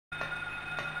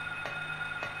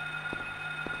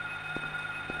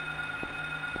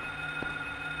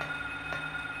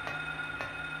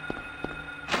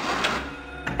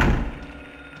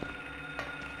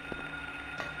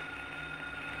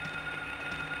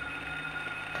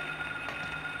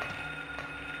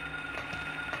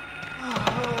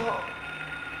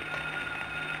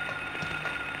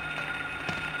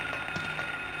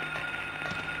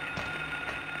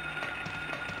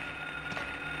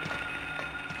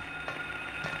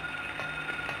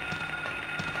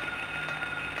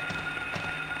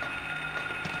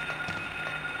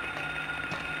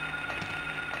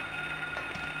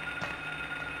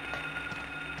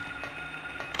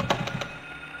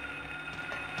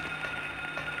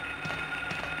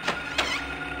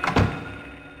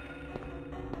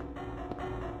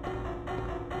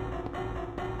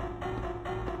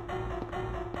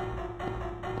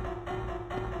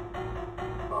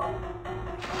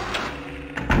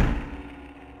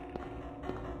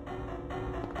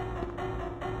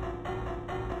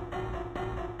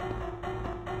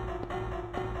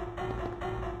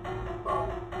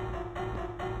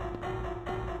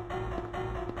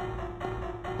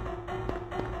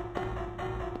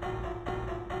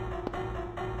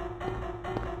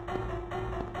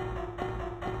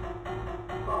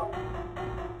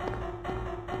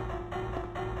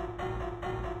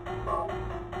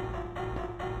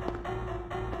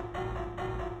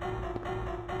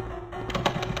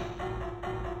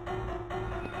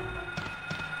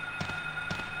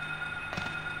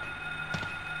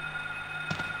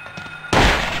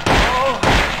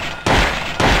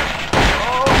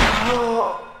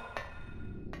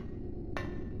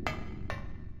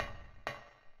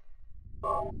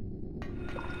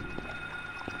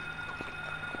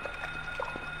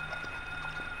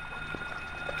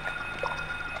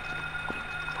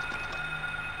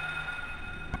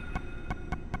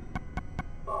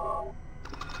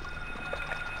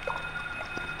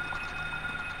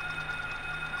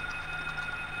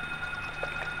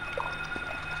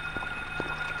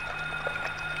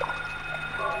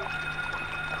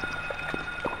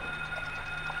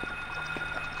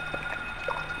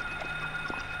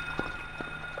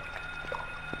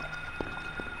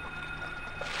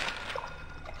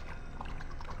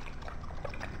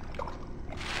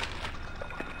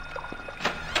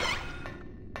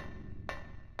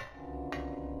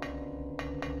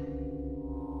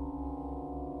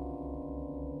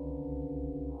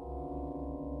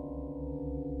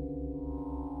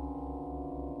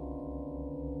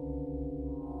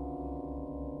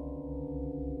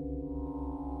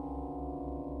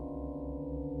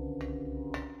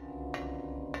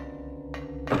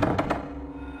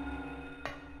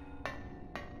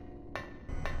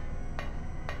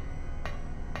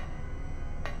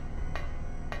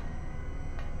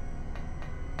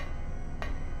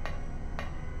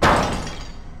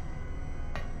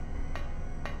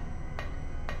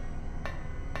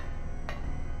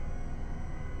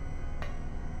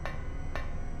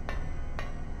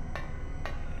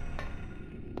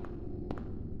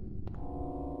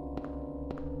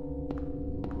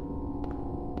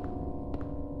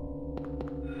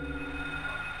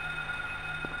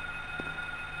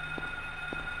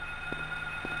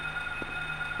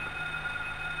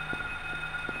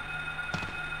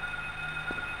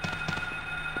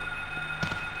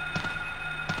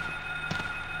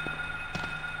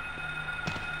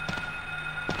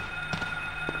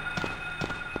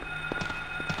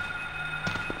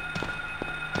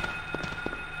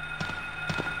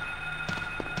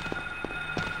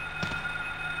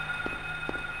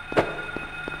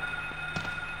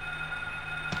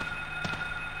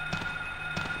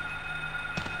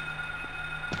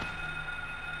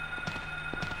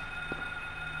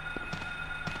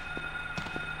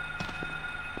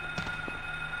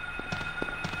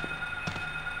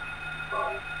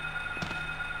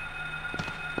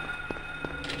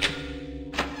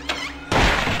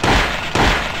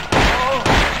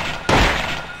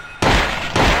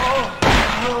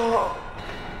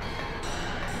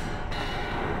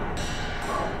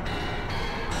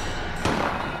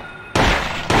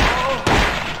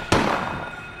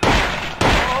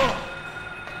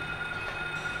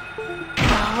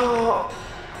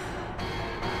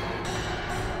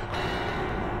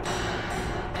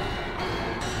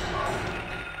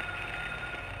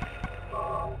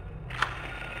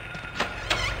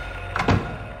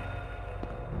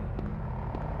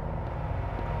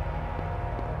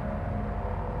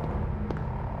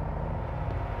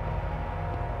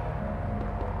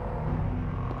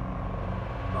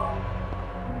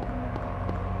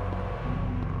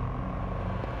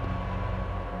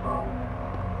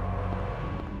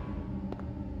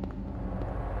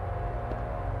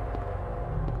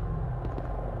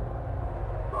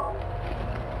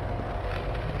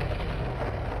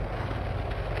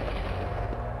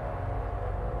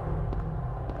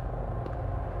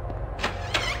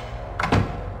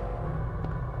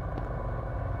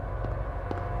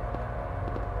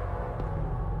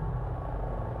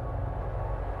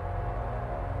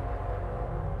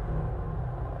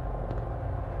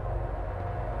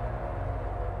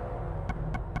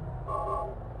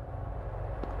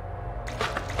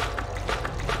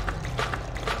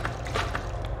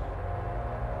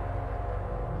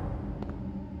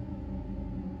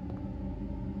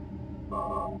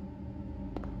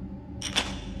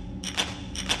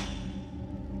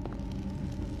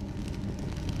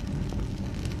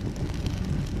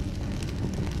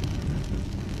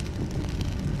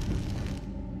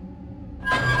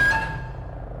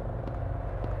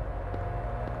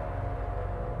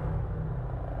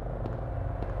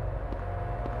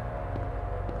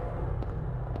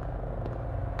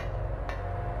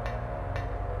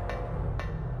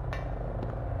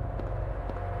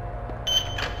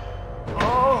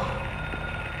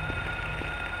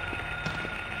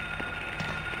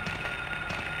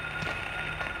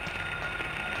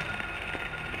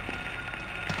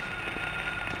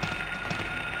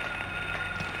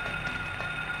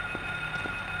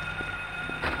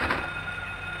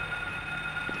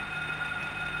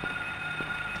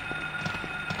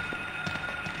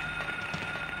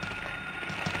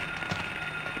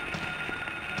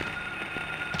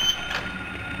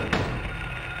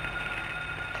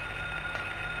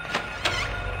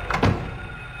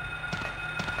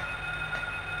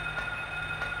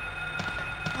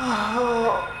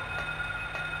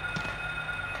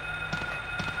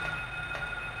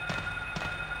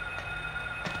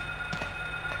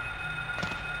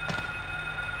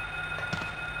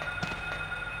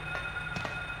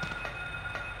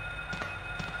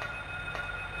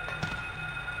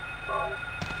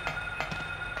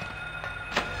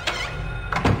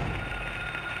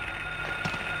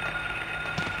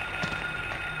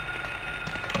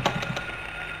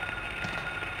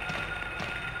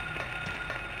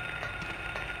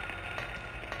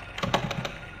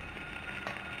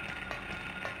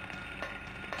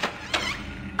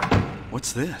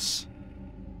What's this?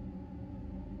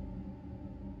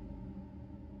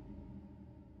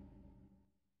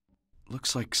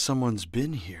 Looks like someone's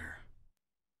been here.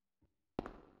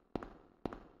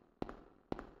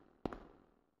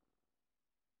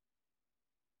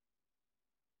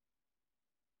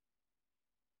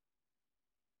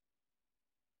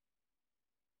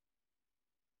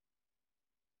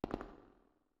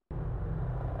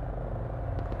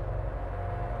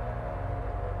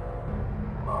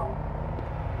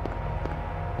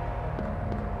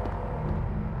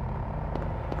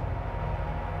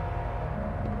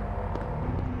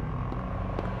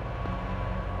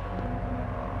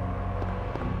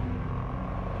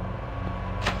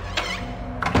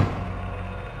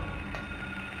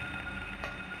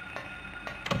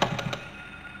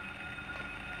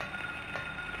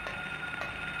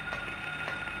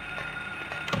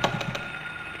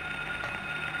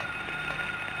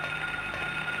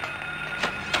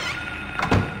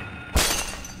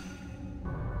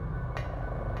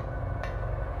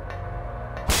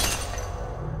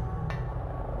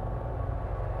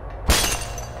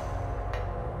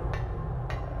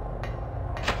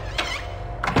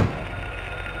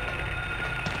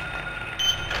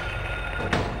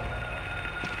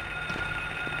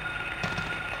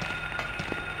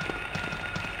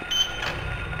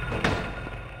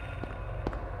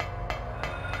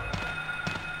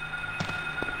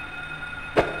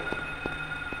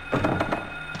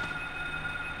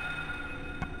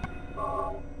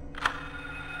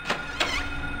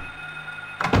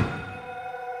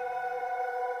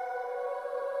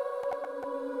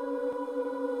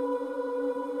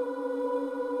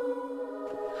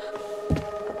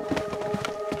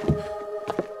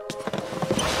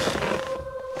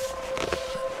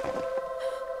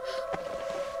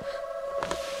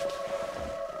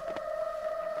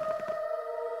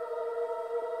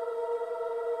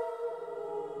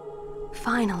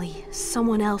 Finally,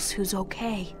 someone else who's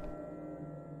okay.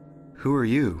 Who are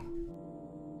you?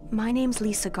 My name's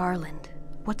Lisa Garland.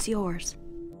 What's yours?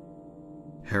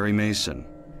 Harry Mason.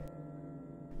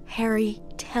 Harry,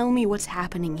 tell me what's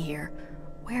happening here.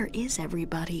 Where is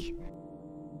everybody?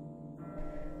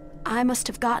 I must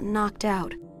have gotten knocked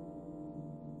out.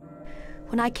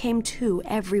 When I came to,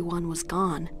 everyone was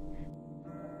gone.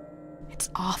 It's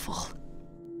awful.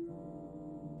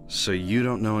 So you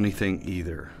don't know anything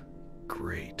either.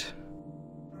 Great.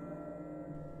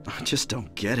 I just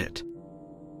don't get it.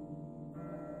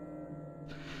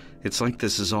 It's like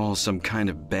this is all some kind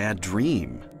of bad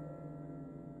dream.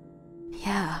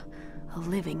 Yeah, a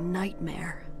living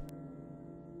nightmare.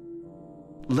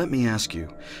 Let me ask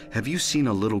you, have you seen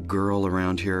a little girl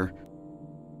around here?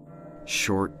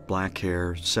 Short, black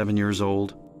hair, 7 years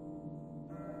old?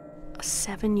 A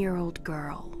 7-year-old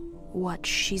girl. What,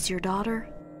 she's your daughter?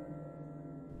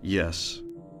 Yes.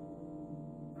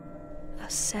 A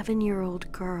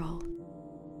 7-year-old girl.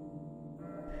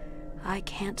 I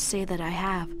can't say that I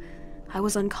have. I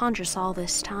was unconscious all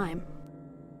this time.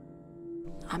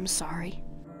 I'm sorry.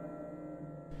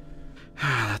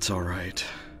 That's all right.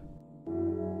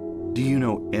 Do you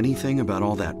know anything about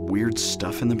all that weird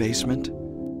stuff in the basement?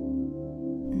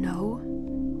 No?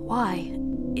 Why?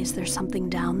 Is there something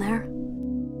down there?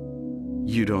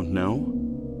 You don't know?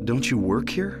 Don't you work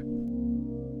here?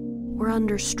 We're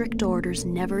under strict orders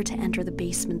never to enter the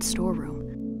basement storeroom.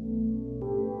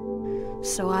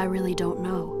 So I really don't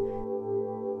know.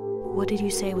 What did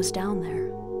you say was down there?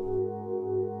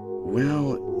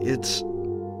 Well, it's...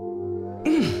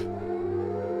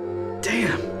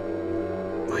 Damn!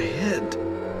 My head.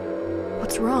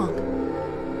 What's wrong?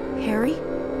 Harry?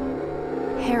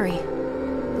 Harry,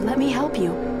 let me help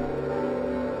you.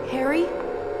 Harry?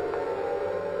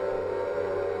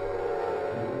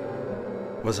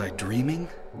 Was I dreaming?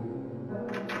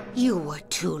 You were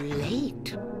too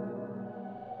late.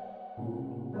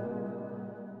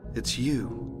 It's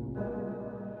you.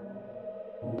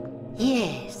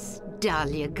 Yes,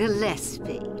 Dahlia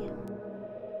Gillespie.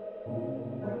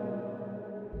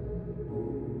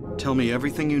 Tell me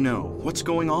everything you know. What's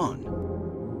going on?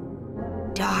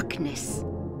 Darkness.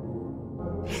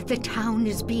 The town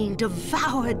is being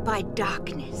devoured by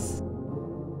darkness.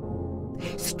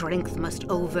 Strength must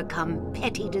overcome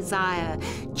petty desire,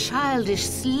 childish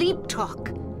sleep talk.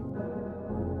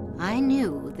 I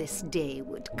knew this day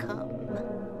would come.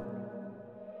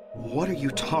 What are you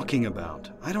talking about?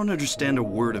 I don't understand a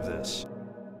word of this.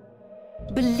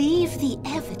 Believe the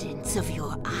evidence of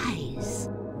your eyes.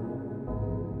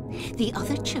 The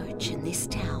other church in this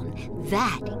town,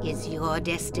 that is your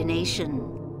destination.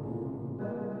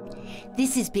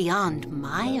 This is beyond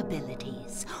my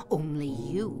abilities. Only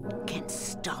you can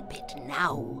stop it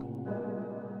now.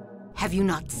 Have you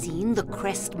not seen the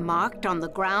crest marked on the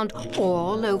ground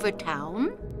all over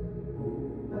town?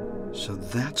 So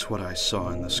that's what I saw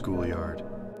in the schoolyard.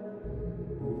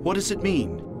 What does it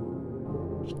mean?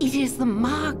 It is the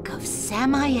mark of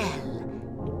Samael.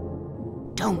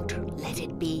 Don't let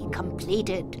it be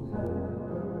completed.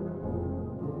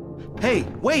 Hey,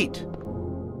 wait!